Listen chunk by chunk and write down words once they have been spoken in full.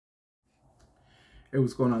Hey,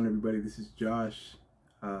 what's going on, everybody? This is Josh.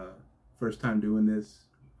 First time doing this,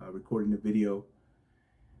 recording a video.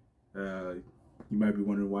 You might be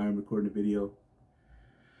wondering why I'm recording a video.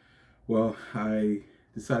 Well, I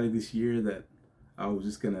decided this year that I was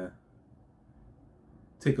just gonna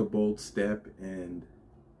take a bold step and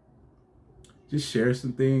just share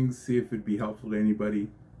some things, see if it'd be helpful to anybody.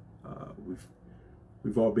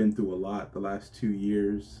 We've all been through a lot the last 2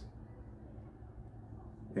 years,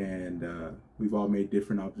 and we've all made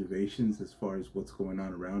different observations as far as what's going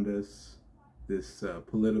on around us, this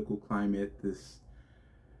political climate, this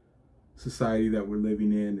society that we're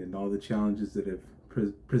living in, and all the challenges that have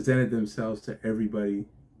presented themselves to everybody.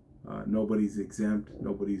 Nobody's exempt.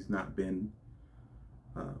 Nobody's not been,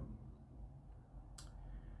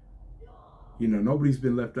 nobody's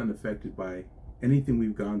been left unaffected by anything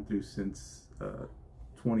we've gone through since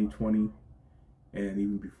 2020 and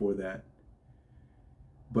even before that.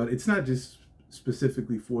 But it's not just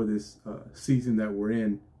specifically for this season that we're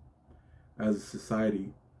in as a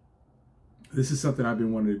society. This is something I've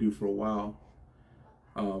been wanting to do for a while.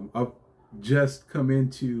 I've just come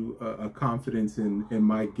into a confidence in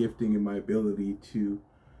my gifting and my ability to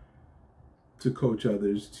coach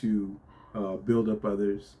others, to build up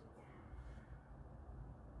others.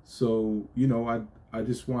 So, I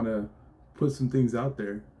just want to put some things out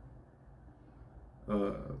there.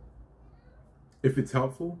 If it's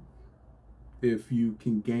helpful, if you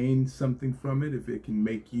can gain something from it, if it can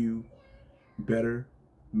make you better,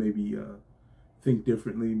 maybe think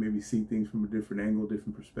differently, maybe see things from a different angle,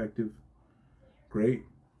 different perspective, great.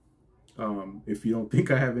 If you don't think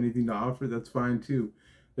I have anything to offer, that's fine too.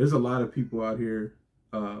 There's a lot of people out here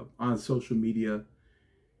on social media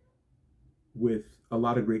with a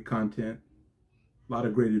lot of great content, a lot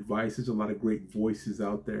of great advice. There's a lot of great voices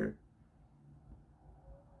out there.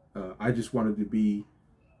 I just wanted to be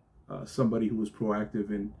somebody who was proactive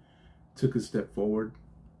and took a step forward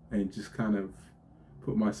and just kind of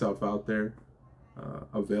put myself out there,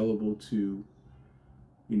 available to,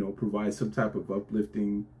 provide some type of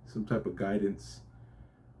uplifting, some type of guidance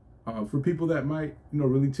for people that might,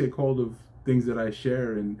 really take hold of things that I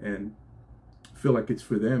share and feel like it's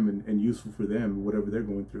for them and useful for them, whatever they're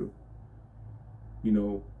going through.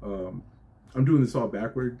 I'm doing this all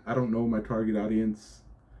backward. I don't know my target audience.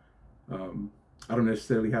 I don't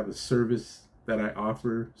necessarily have a service that I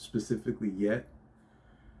offer specifically yet.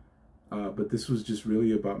 But this was just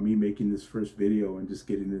really about me making this first video and just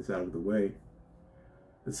getting this out of the way.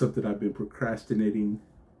 It's something I've been procrastinating.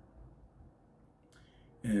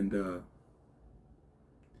 And,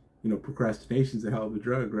 procrastination's a hell of a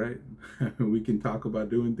drug, right? We can talk about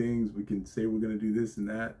doing things. We can say we're going to do this and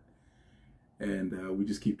that. And we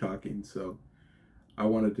just keep talking. So I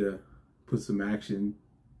wanted to put some action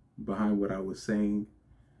behind what I was saying,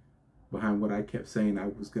 behind what I kept saying I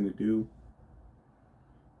was going to do.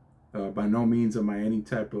 By no means am I any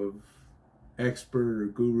type of expert or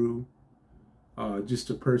guru,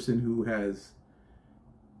 just a person who has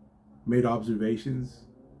made observations,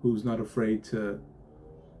 who's not afraid to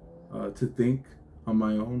think on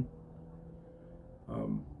my own.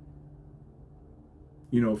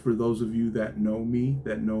 For those of you that know me,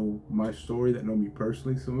 that know my story, that know me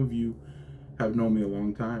personally, some of you have known me a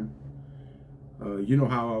long time. You know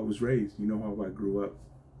how I was raised. You know how I grew up,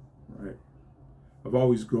 right? I've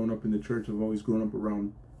always grown up in the church. I've always grown up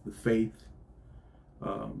around the faith,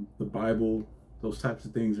 the Bible. Those types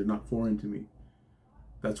of things are not foreign to me.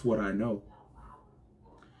 That's what I know.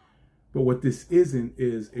 But what this isn't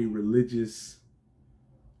is a religious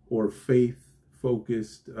or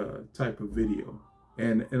faith-focused type of video.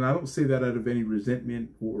 And I don't say that out of any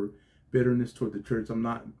resentment or bitterness toward the church. I'm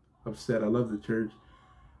not upset. I love the church.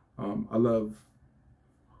 I love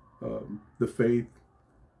the faith.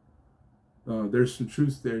 There's some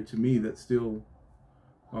truths there to me that still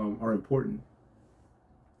are important.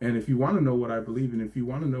 And if you want to know what I believe in, if you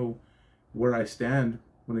want to know where I stand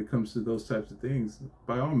when it comes to those types of things,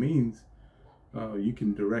 by all means, you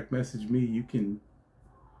can direct message me. You can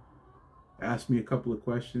ask me a couple of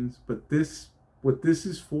questions. But what this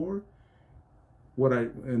is for,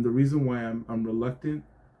 and the reason why I'm reluctant,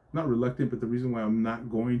 not reluctant, but the reason why I'm not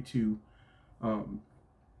going to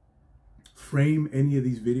frame any of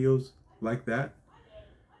these videos like that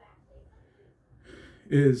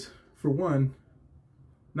is, for one,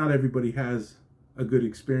 not everybody has a good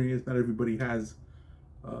experience. Not everybody has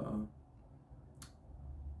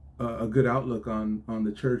a good outlook on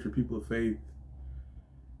the church or people of faith.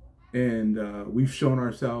 And we've shown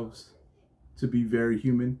ourselves to be very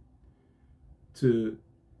human, to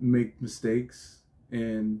make mistakes,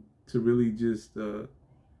 and to really just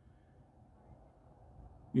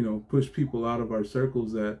you know, push people out of our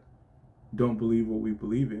circles that don't believe what we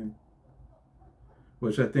believe in.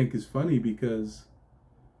 Which I think is funny, because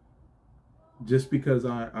just because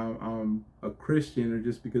I'm a Christian, or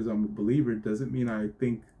just because I'm a believer, doesn't mean I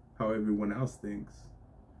think how everyone else thinks.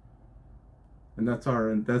 And that's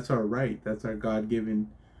our right. That's our God-given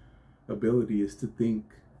ability, is to think,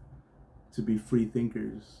 to be free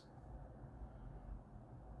thinkers.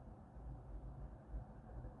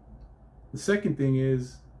 The second thing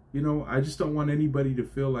is, you know, I just don't want anybody to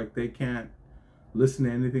feel like they can't listen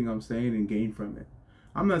to anything I'm saying and gain from it.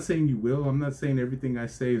 I'm not saying you will. I'm not saying everything I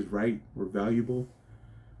say is right or valuable.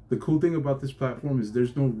 The cool thing about this platform is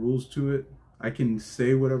there's no rules to it. I can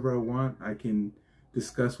say whatever I want. I can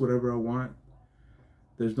discuss whatever I want.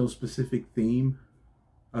 There's no specific theme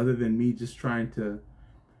other than me just trying to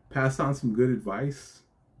pass on some good advice,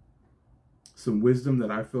 some wisdom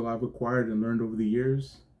that I feel I've acquired and learned over the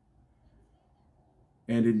years.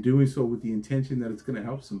 And in doing so with the intention that it's going to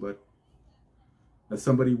help somebody. That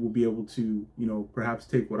somebody will be able to, you know, perhaps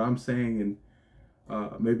take what I'm saying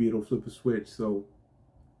and maybe it'll flip a switch. So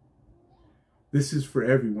this is for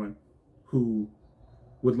everyone who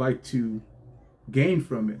would like to gain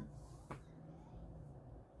from it.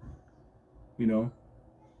 You know,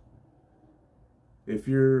 if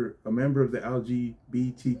you're a member of the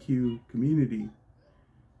LGBTQ community,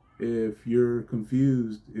 if you're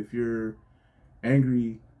confused, if you're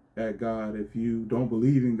angry at God, if you don't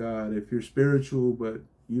believe in God, if you're spiritual but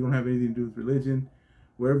you don't have anything to do with religion,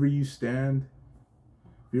 wherever you stand,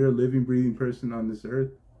 if you're a living, breathing person on this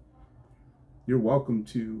earth, you're welcome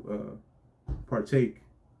to partake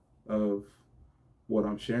of what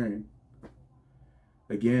I'm sharing.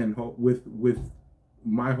 Again, with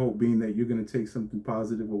my hope being that you're going to take something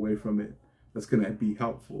positive away from it that's going to be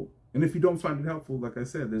helpful. And if you don't find it helpful, like I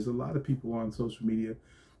said, there's a lot of people on social media.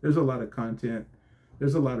 There's a lot of content.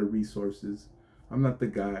 There's a lot of resources. I'm not the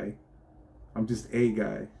guy. I'm just a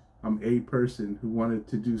guy. I'm a person who wanted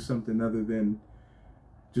to do something other than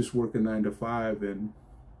just work a 9 to 5 and,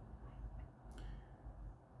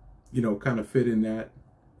 you know, kind of fit in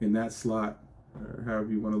that slot, or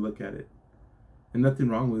however you want to look at it. And nothing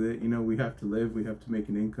wrong with it. You know, we have to live. We have to make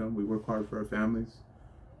an income. We work hard for our families.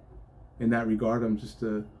 In that regard, I'm just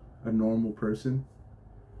a normal person.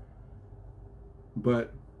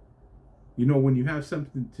 But, you know, when you have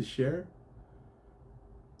something to share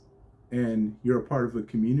and you're a part of a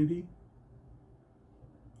community,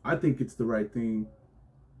 I think it's the right thing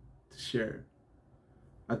to share.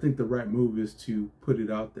 I think the right move is to put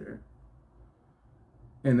it out there.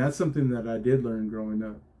 And that's something that I did learn growing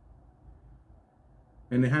up.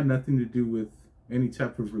 And it had nothing to do with any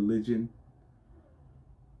type of religion.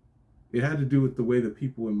 It had to do with the way the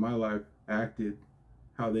people in my life acted,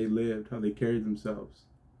 how they lived, how they carried themselves,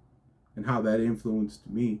 and how that influenced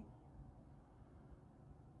me.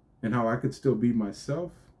 And how I could still be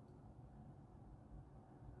myself,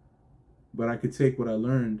 but I could take what I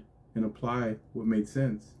learned and apply what made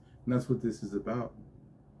sense. And that's what this is about.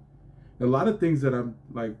 A lot of things that I'm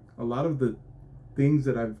like, a lot of the things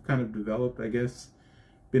that I've kind of developed, I guess,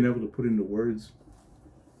 been able to put into words.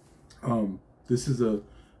 This is a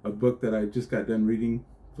book that I just got done reading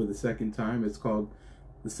for the second time. It's called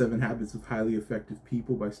The 7 Habits of Highly Effective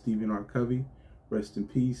People by Stephen R. Covey. Rest in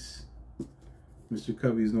peace. Mr.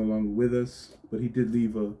 Covey is no longer with us, but he did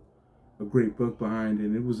leave a great book behind,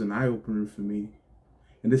 and it was an eye-opener for me.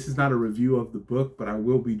 And this is not a review of the book, but I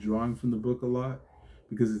will be drawing from the book a lot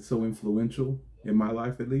because it's so influential in my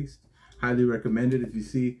life, at least. Highly recommend it. If you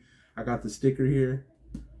see, I got the sticker here.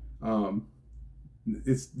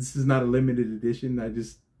 This is not a limited edition. I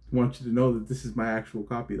just want you to know that this is my actual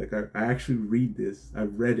copy. Like I actually read this.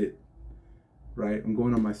 I've read it, right? I'm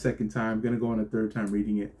going on my second time. I'm going to go on a third time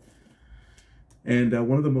reading it. And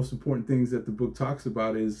one of the most important things that the book talks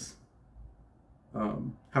about is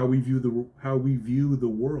how we view the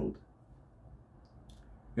world.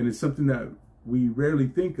 And it's something that we rarely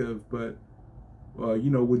think of, but you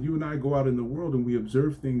know, when you and I go out in the world and we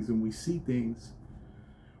observe things and we see things,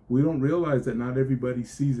 we don't realize that not everybody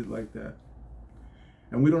sees it like that.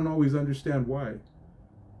 And we don't always understand why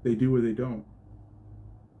they do or they don't.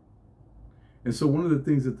 And so one of the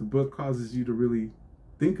things that the book causes you to really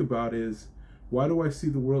think about is, why do I see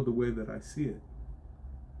the world the way that I see it?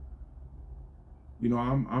 You know,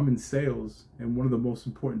 I'm in sales, and one of the most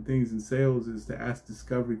important things in sales is to ask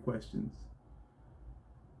discovery questions.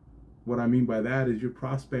 What I mean by that is you're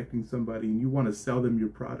prospecting somebody and you want to sell them your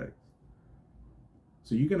product.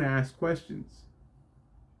 So you're going to ask questions.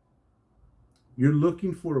 You're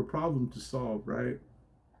looking for a problem to solve, right?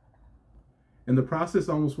 And the process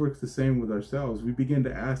almost works the same with ourselves. We begin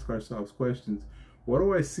to ask ourselves questions. Why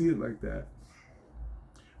do I see it like that?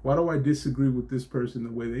 Why do I disagree with this person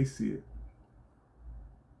the way they see it?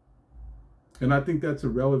 And I think that's a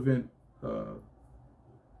relevant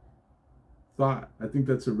thought. I think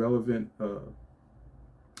that's a relevant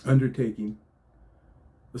undertaking,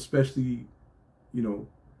 especially, you know,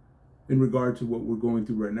 in regard to what we're going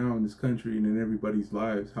through right now in this country and in everybody's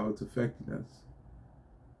lives, how it's affecting us.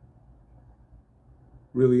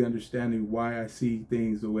 Really understanding why I see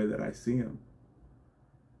things the way that I see them.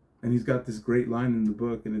 And he's got this great line in the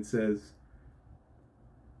book, and it says,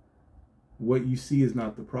 what you see is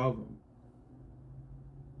not the problem.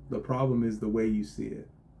 The problem is the way you see it.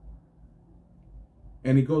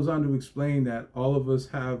 And he goes on to explain that all of us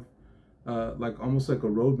have almost like a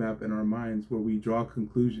roadmap in our minds where we draw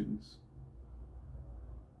conclusions.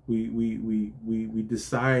 We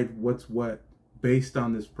decide what's what based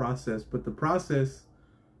on this process, but the process,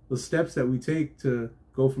 the steps that we take to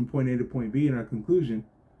go from point A to point B in our conclusion,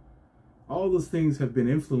 all those things have been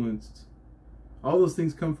influenced. All those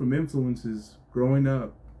things come from influences, growing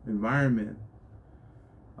up, environment,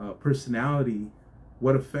 personality,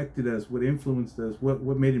 what affected us, what influenced us,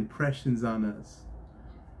 what made impressions on us.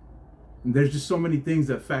 And there's just so many things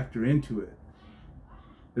that factor into it.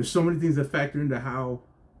 There's so many things that factor into how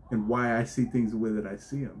and why I see things the way that I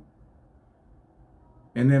see them.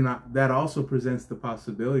 And then that also presents the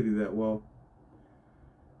possibility that, well,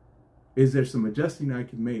 is there some adjusting I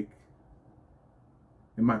can make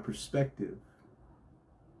in my perspective?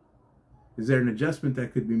 Is there an adjustment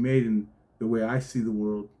that could be made in the way I see the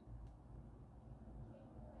world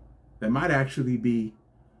that might actually be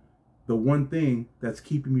the one thing that's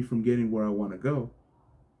keeping me from getting where I want to go?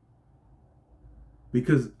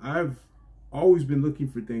 Because I've always been looking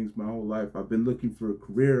for things my whole life. I've been looking for a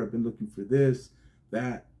career. I've been looking for this,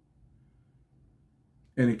 that.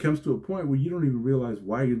 And it comes to a point where you don't even realize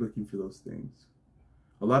why you're looking for those things.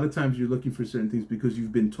 A lot of times you're looking for certain things because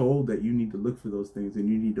you've been told that you need to look for those things and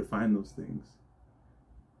you need to find those things.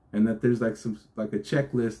 And that there's like a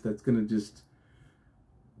checklist that's going to just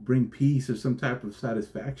bring peace or some type of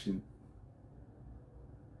satisfaction.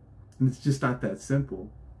 And it's just not that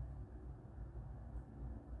simple.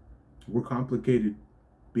 We're complicated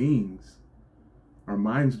beings. Our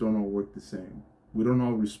minds don't all work the same. We don't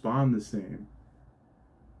all respond the same.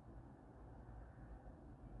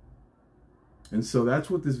 And so that's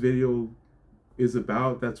what this video is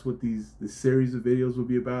about. That's what this series of videos will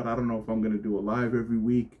be about. I don't know if I'm going to do a live every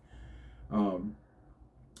week. I'm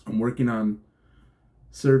working on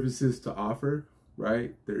services to offer,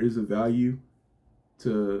 right? There is a value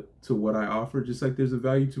to what I offer, just like there's a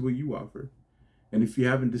value to what you offer. And if you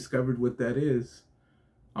haven't discovered what that is,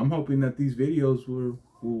 I'm hoping that these videos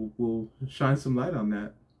will shine some light on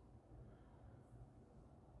that.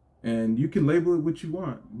 And you can label it what you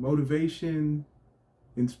want: motivation,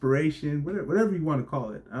 inspiration, whatever you want to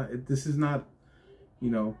call it. This is not,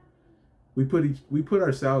 you know, we put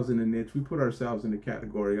ourselves in a niche, we put ourselves in a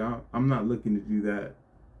category. I'm not looking to do that.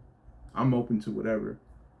 I'm open to whatever.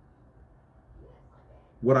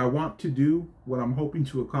 What I want to do, what I'm hoping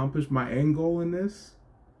to accomplish, my end goal in this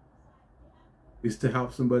is to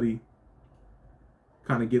help somebody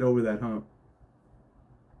kind of get over that hump.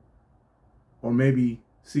 Or maybe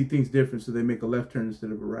see things different so they make a left turn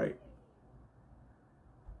instead of a right.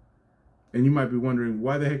 And you might be wondering,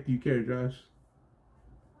 why the heck do you care, Josh?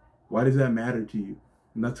 Why does that matter to you?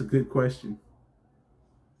 And that's a good question.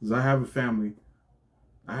 Because I have a family.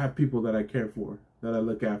 I have people that I care for, that I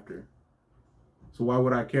look after. So why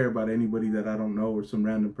would I care about anybody that I don't know or some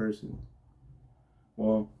random person?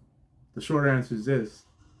 Well, the short answer is this.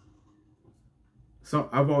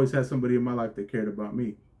 I've always had somebody in my life that cared about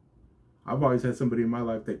me. I've always had somebody in my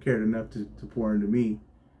life that cared enough to pour into me,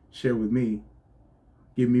 share with me,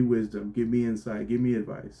 give me wisdom, give me insight, give me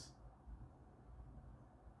advice.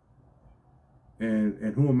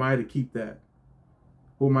 And who am I to keep that?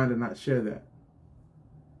 Who am I to not share that?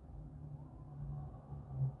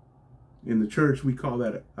 In the church, we call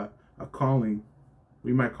that a calling.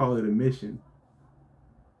 We might call it a mission.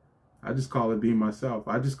 I just call it being myself.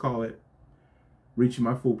 I just call it reaching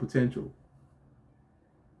my full potential.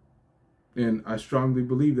 And I strongly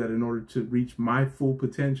believe that in order to reach my full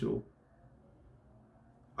potential,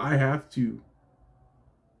 I have to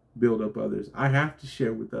build up others. I have to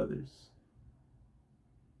share with others.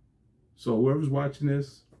 So whoever's watching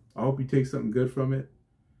this, I hope you take something good from it.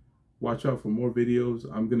 Watch out for more videos.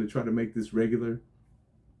 I'm going to try to make this regular.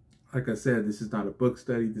 Like I said, this is not a book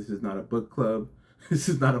study. This is not a book club. This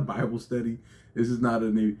is not a Bible study. This is not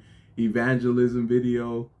an evangelism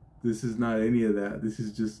video. This is not any of that. This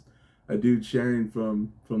is just a dude sharing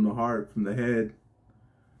from the heart, from the head,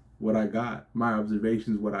 what I got, my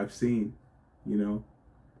observations, what I've seen, you know,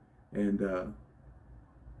 and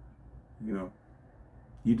you know,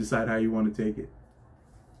 you decide how you want to take it.